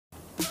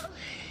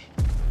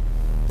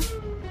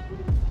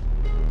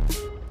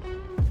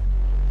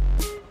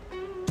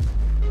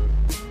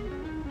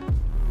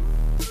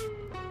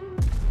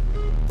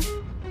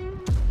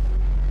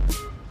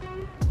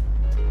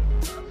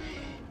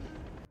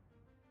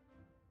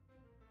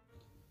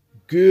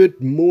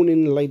Good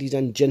morning, ladies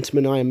and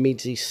gentlemen. I am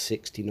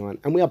Meadsy69,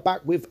 and we are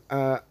back with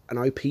an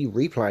OP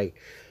replay.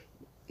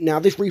 Now,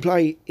 this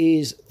replay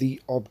is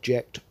the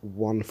Object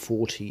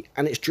 140,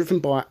 and it's driven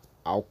by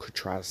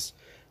Alcatraz,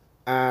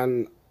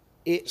 and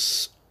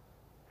it's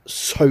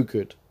so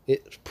good.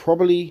 It's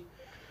probably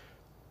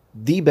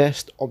the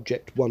best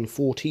Object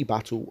 140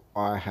 battle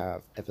I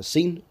have ever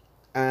seen,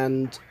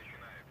 and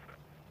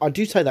I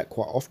do say that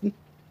quite often,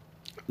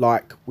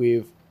 like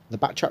with the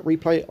Backchat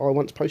replay I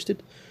once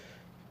posted.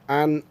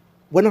 And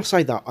when I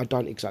say that, I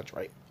don't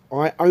exaggerate.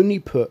 I only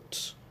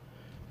put...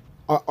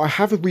 I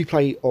have a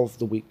replay of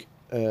the week,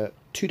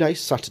 2 days,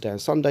 Saturday and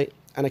Sunday,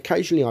 and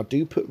occasionally I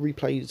do put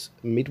replays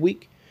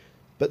midweek,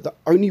 but the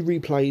only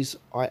replays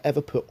I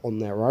ever put on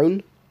their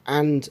own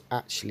and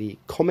actually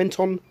comment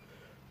on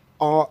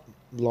are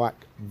like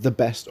the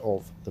best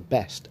of the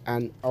best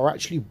and are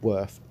actually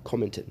worth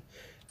commenting.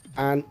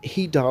 And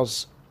he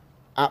does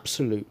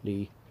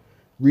absolutely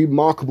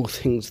remarkable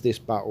things this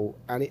battle,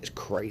 and it's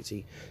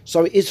crazy.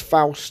 So it is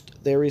Faust.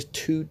 There is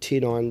 2 tier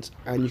 9s,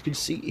 and you can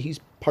see he's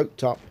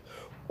poked up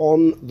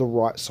on the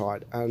right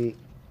side, and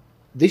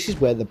this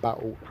is where the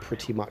battle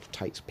pretty much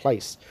takes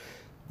place.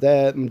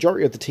 The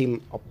majority of the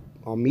team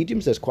are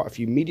mediums. There's quite a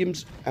few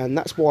mediums, and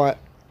that's why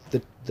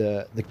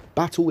the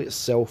battle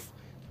itself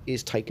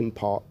is taking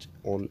part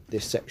on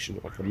this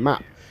section of the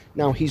map.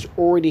 Now, he's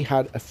already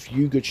had a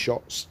few good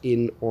shots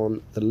in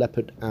on the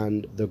Leopard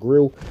and the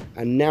Grill,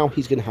 and now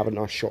he's going to have a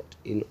nice shot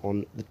in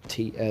on the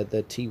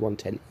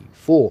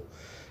T110E4.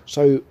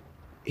 So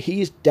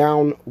he is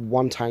down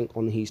 1 tank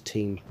on his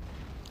team.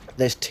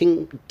 There's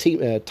tanks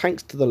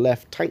to the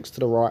left, tanks to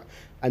the right,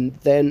 and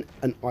then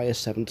an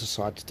IS-7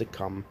 decides to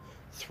come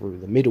through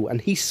the middle,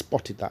 and he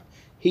spotted that.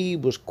 He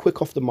was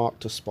quick off the mark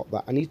to spot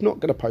that, and he's not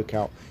going to poke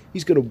out.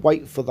 He's going to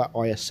wait for that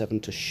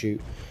IS-7 to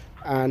shoot,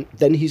 and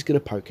then he's going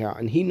to poke out,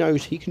 and he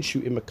knows he can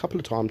shoot him a couple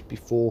of times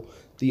before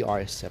the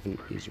IS-7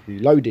 is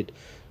reloaded.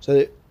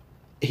 So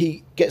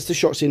he gets the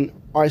shots in.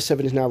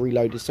 IS-7 is now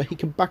reloaded, so he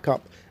can back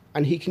up,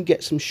 and he can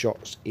get some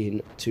shots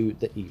into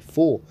the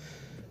E4.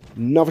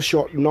 Another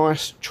shot,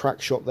 nice track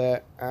shot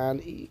there,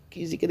 and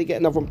is he going to get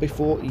another one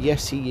before?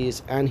 Yes, he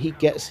is, and he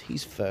gets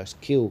his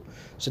first kill.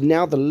 So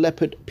now the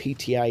Leopard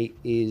PTA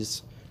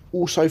is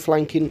also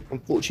flanking.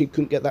 Unfortunately,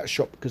 couldn't get that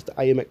shot because the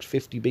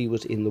AMX-50B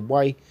was in the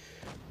way.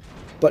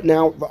 But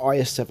now the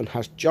IS-7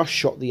 has just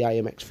shot the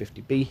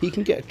AMX-50B. He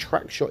can get a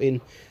track shot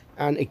in,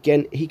 and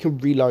again, he can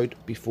reload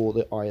before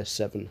the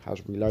IS-7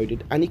 has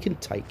reloaded, and he can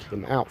take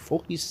him out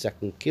for his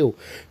second kill.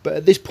 But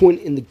at this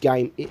point in the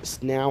game,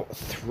 it's now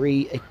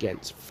 3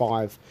 against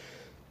 5.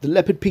 The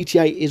Leopard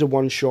PTA is a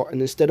one-shot, and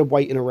instead of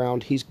waiting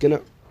around, he's going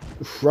to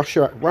rush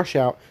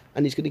out,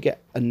 and he's going to get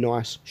a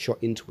nice shot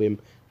into him,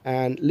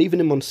 and leaving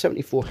him on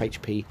 74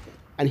 HP,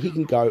 and he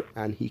can go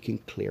and he can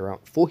clear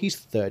out for his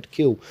third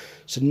kill.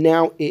 So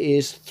now it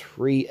is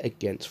 3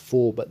 against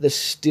 4, but there's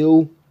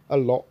still a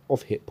lot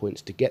of hit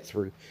points to get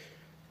through.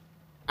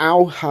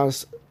 Al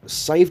has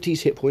saved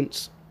his hit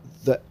points.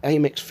 The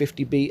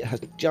AMX-50B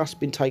has just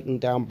been taken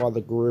down by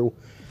the Grill.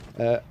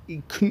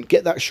 He couldn't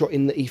get that shot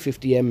in the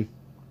E50M,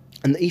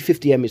 and the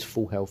E50M is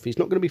full health. He's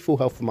not going to be full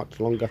health for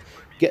much longer.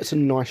 Gets a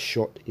nice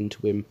shot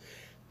into him,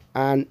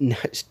 and now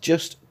it's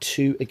just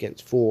 2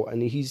 against 4,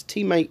 and his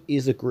teammate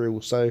is a Grill,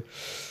 so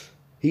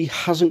he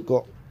hasn't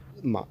got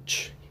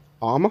much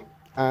armor,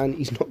 and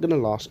he's not going to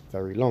last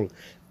very long.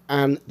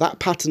 And that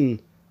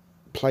pattern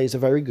plays a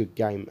very good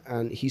game,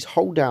 and he's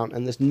hold down,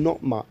 and there's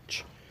not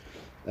much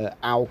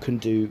Al can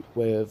do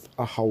with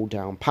a hold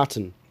down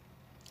pattern.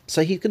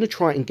 So he's going to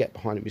try and get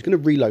behind him. He's going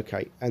to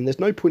relocate, and there's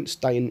no point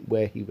staying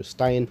where he was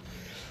staying.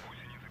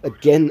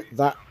 Again,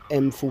 that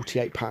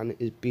M48 pattern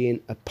is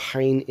being a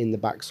pain in the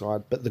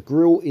backside, but the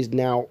Grill is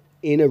now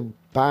in a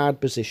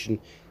bad position.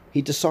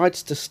 He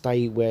decides to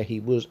stay where he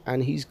was,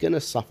 and he's going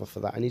to suffer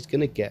for that, and he's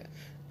going to get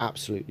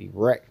absolutely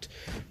wrecked.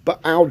 But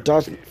Al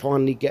doesn't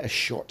finally get a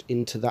shot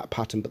into that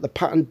pattern, but the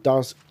pattern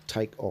does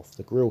take off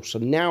the Grill. So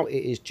now it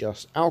is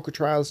just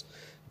Alcatraz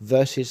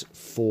versus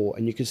 4,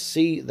 and you can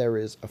see there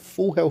is a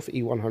full health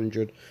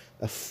E100,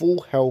 a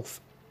full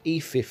health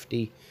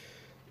E50.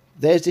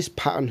 There's this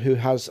pattern who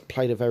has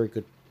played a very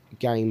good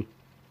game,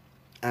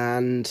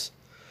 and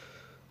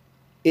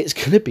it's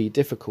going to be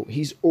difficult.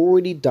 He's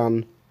already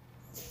done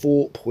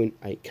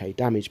 4.8k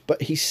damage,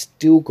 but he's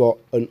still got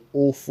an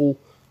awful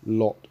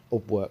lot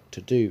of work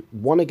to do.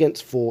 1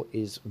 against 4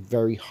 is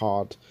very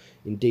hard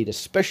indeed,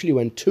 especially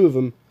when 2 of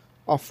them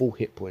are full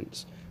hit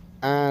points,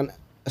 and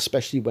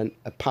especially when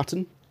a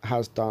pattern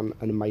has done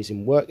an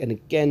amazing work. And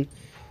again,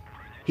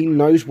 he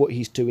knows what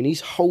he's doing.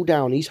 He's hold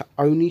down, he's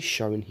only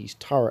showing his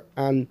turret,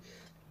 and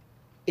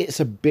it's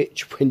a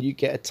bitch when you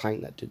get a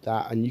tank that did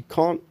that and you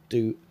can't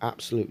do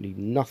absolutely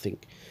nothing.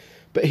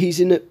 But he's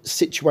in a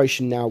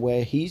situation now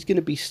where he's going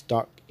to be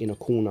stuck in a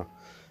corner,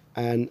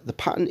 and the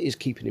pattern is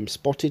keeping him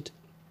spotted,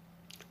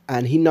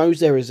 and he knows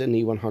there is an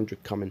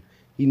E100 coming.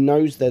 He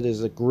knows that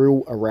there's a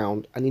Grill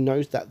around, and he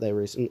knows that there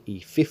is an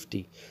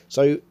E50.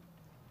 So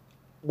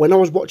when I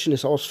was watching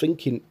this, I was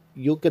thinking,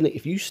 you're gonna,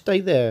 if you stay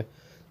there,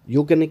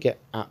 you're going to get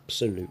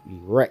absolutely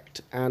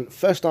wrecked. And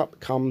first up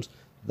comes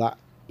that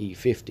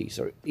E50.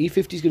 So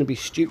E50 is going to be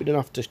stupid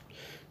enough to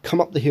come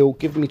up the hill,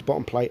 give him his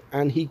bottom plate,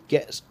 and he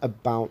gets a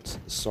bounce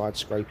side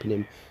scraping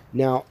him.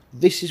 Now,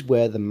 this is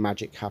where the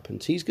magic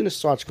happens. He's going to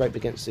side scrape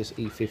against this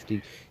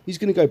E50. He's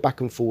going to go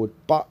back and forward,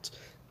 but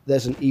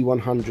there's an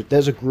E100,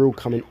 there's a grill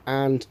coming,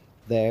 and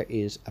there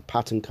is a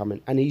pattern coming.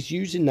 And he's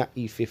using that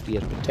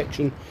E50 as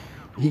protection.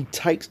 He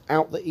takes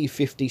out the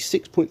E50,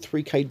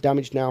 6.3k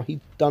damage now. He's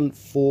done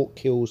 4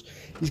 kills.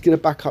 He's going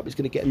to back up. He's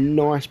going to get a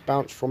nice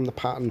bounce from the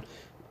pattern.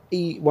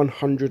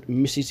 E100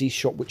 misses his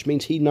shot, which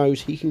means he knows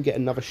he can get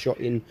another shot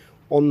in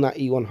on that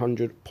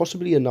E100,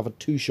 possibly another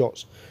 2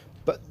 shots.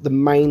 But the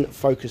main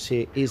focus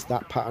here is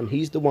that pattern.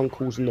 He's the one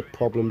causing the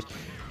problems.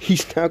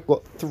 He's now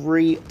got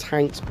 3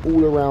 tanks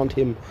all around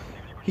him.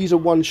 He's a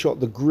one-shot.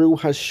 The grill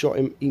has shot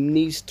him. He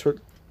needs to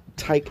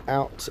take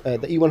out the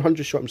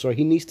E100 shot him. Sorry,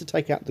 he needs to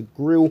take out the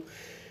grill.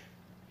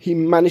 He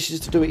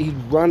manages to do it. He's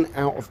run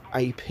out of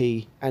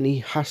AP, and he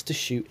has to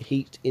shoot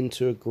heat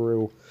into a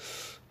grill.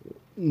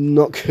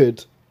 Not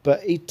good.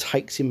 But he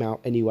takes him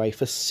out anyway.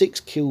 For 6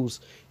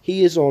 kills,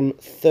 he is on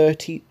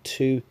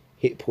 32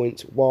 hit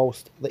points,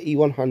 whilst the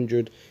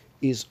E100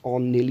 is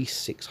on nearly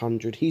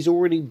 600. He's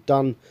already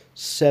done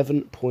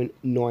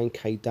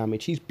 7.9k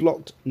damage. He's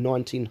blocked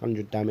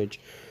 1900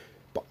 damage.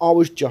 But I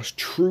was just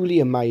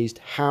truly amazed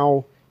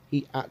how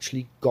he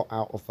actually got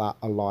out of that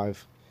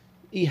alive.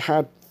 He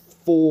had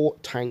 4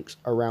 tanks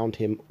around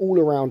him, all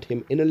around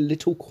him, in a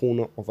little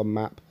corner of a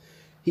map.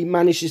 He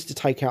manages to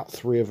take out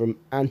 3 of them,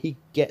 and he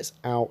gets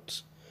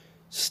out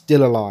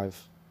still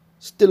alive.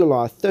 Still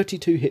alive.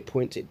 32 hit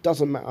points. It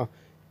doesn't matter.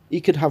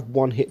 He could have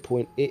 1 hit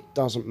point. It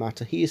doesn't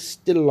matter. He is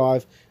still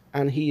alive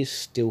and he is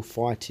still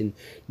fighting.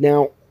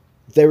 Now,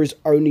 there is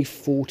only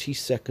 40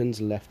 seconds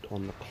left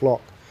on the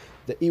clock.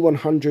 The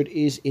E100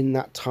 is in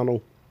that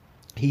tunnel.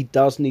 He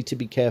does need to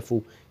be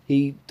careful.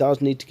 He does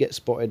need to get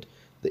spotted.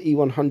 The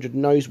E100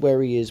 knows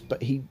where he is,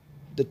 but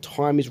the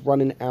time is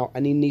running out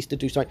and he needs to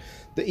do something.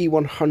 The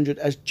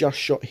E100 has just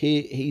shot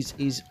here.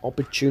 His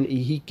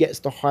opportunity. He gets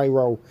the high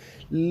roll.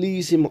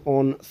 Leaves him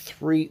on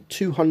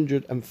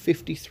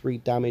 253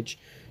 damage.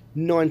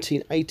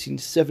 19, 18,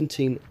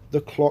 17. The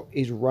clock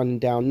is running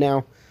down.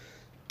 Now,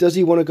 does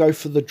he want to go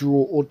for the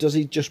draw, or does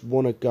he just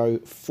want to go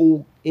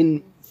full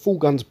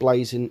guns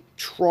blazing,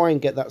 try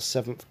and get that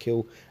 7th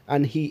kill?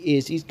 And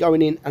he's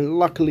going in, and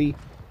luckily,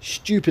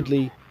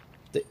 stupidly,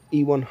 the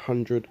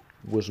E100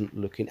 wasn't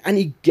looking, and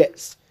he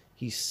gets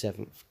his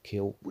 7th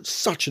kill.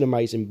 Such an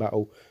amazing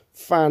battle.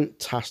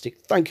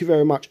 Fantastic. Thank you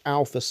very much,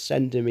 Al, for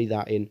sending me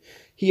that in.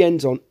 He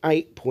ends on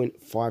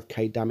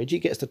 8.5k damage. He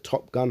gets the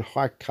Top Gun,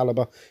 high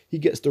caliber. He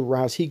gets the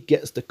Raz. He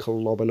gets the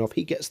Kolobanov.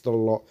 He gets the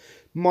lot.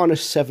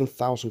 Minus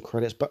 7,000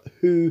 credits, but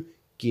who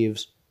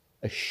gives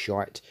a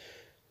shite?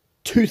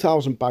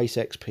 2,000 base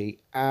XP.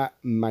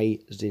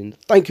 Amazing.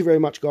 Thank you very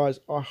much, guys.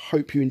 I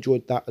hope you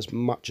enjoyed that as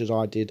much as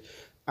I did,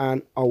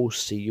 and I will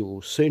see you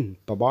all soon.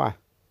 Bye-bye.